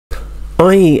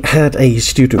I had a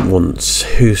student once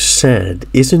who said,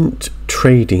 isn't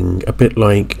trading a bit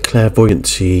like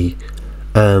clairvoyancy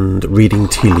and reading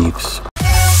tea leaves?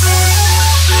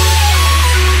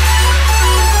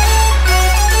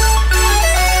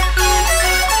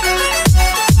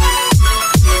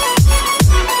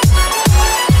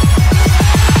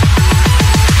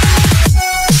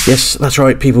 Yes, that's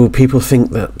right, people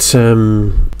think that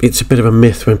it's a bit of a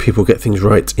myth when people get things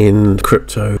right in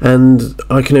crypto, and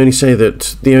I can only say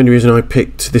that the only reason I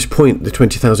picked this point, the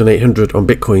 20,800 on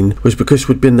Bitcoin, was because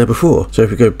we'd been there before. So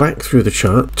if we go back through the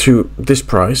chart to this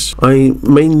price, I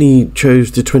mainly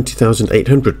chose the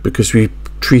 20,800 because we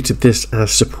treated this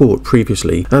as support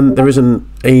previously, and there is an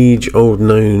age-old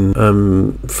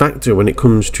known factor when it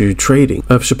comes to trading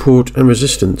of support and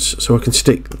resistance. So I can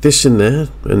stick this in there,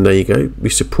 and there you go, we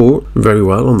support very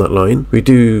well on that line. We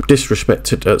do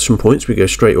disrespect it at some points, we go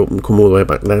straight up and come all the way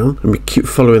back down, and we keep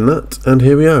following that, and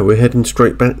here we are, we're heading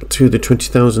straight back to the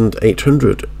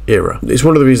 20,800 era. It's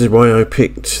one of the reasons why I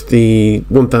picked the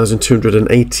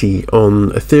 1,280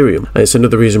 on Ethereum. It's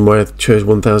another reason why I chose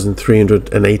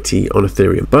 1,380 on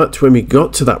Ethereum. But when we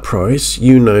got to that price,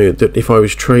 you know that if I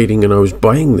was trading and I was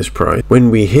buying this price, when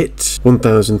we hit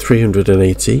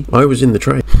 1,380, I was in the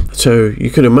trade. So you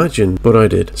can imagine what I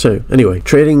did. So anyway,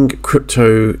 trading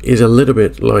crypto is a little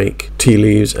bit like tea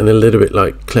leaves and a little bit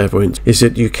like clairvoyance, is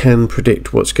that you can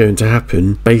predict what's going to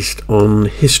happen based on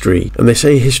history. And they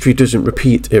say history doesn't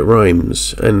repeat, it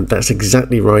rhymes. And that's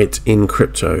exactly right in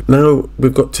crypto. Now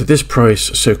we've got to this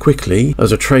price so quickly,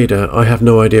 as a trader, I have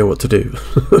no idea what to do.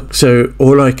 So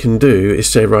all I can do is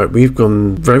say, right, we've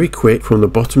gone very quick from the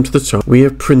bottom to the top. We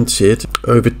have printed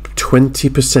over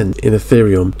 20% in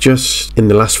Ethereum just in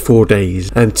the last 4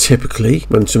 days. And typically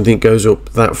when something goes up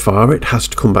that far, it has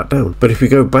to come back down. But if we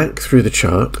go back through the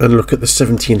chart and look at the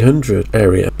 1,700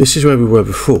 area, this is where we were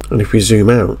before. And if we zoom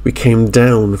out, we came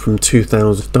down from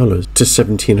 $2,000 to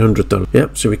 $1,700.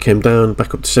 Yep, so we came down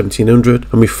back up to 1,700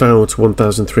 and we fell to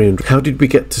 1,300. How did we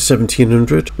get to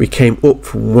 1,700? We came up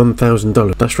from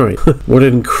 $1,000. That's right. What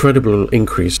an incredible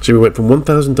increase. So we went from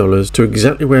 $1,000 to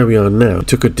exactly where we are now. We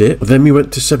took a dip, then we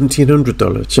went to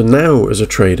 $1,700. So now as a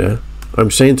trader,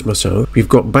 I'm saying to myself, we've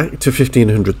got back to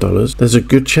 $1,500. There's a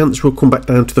good chance we'll come back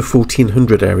down to the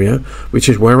 1,400 area, which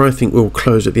is where I think we'll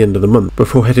close at the end of the month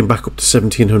before heading back up to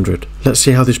 1,700. Let's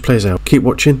see how this plays out. Keep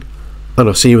watching, and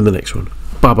I'll see you in the next one.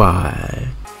 Bye bye.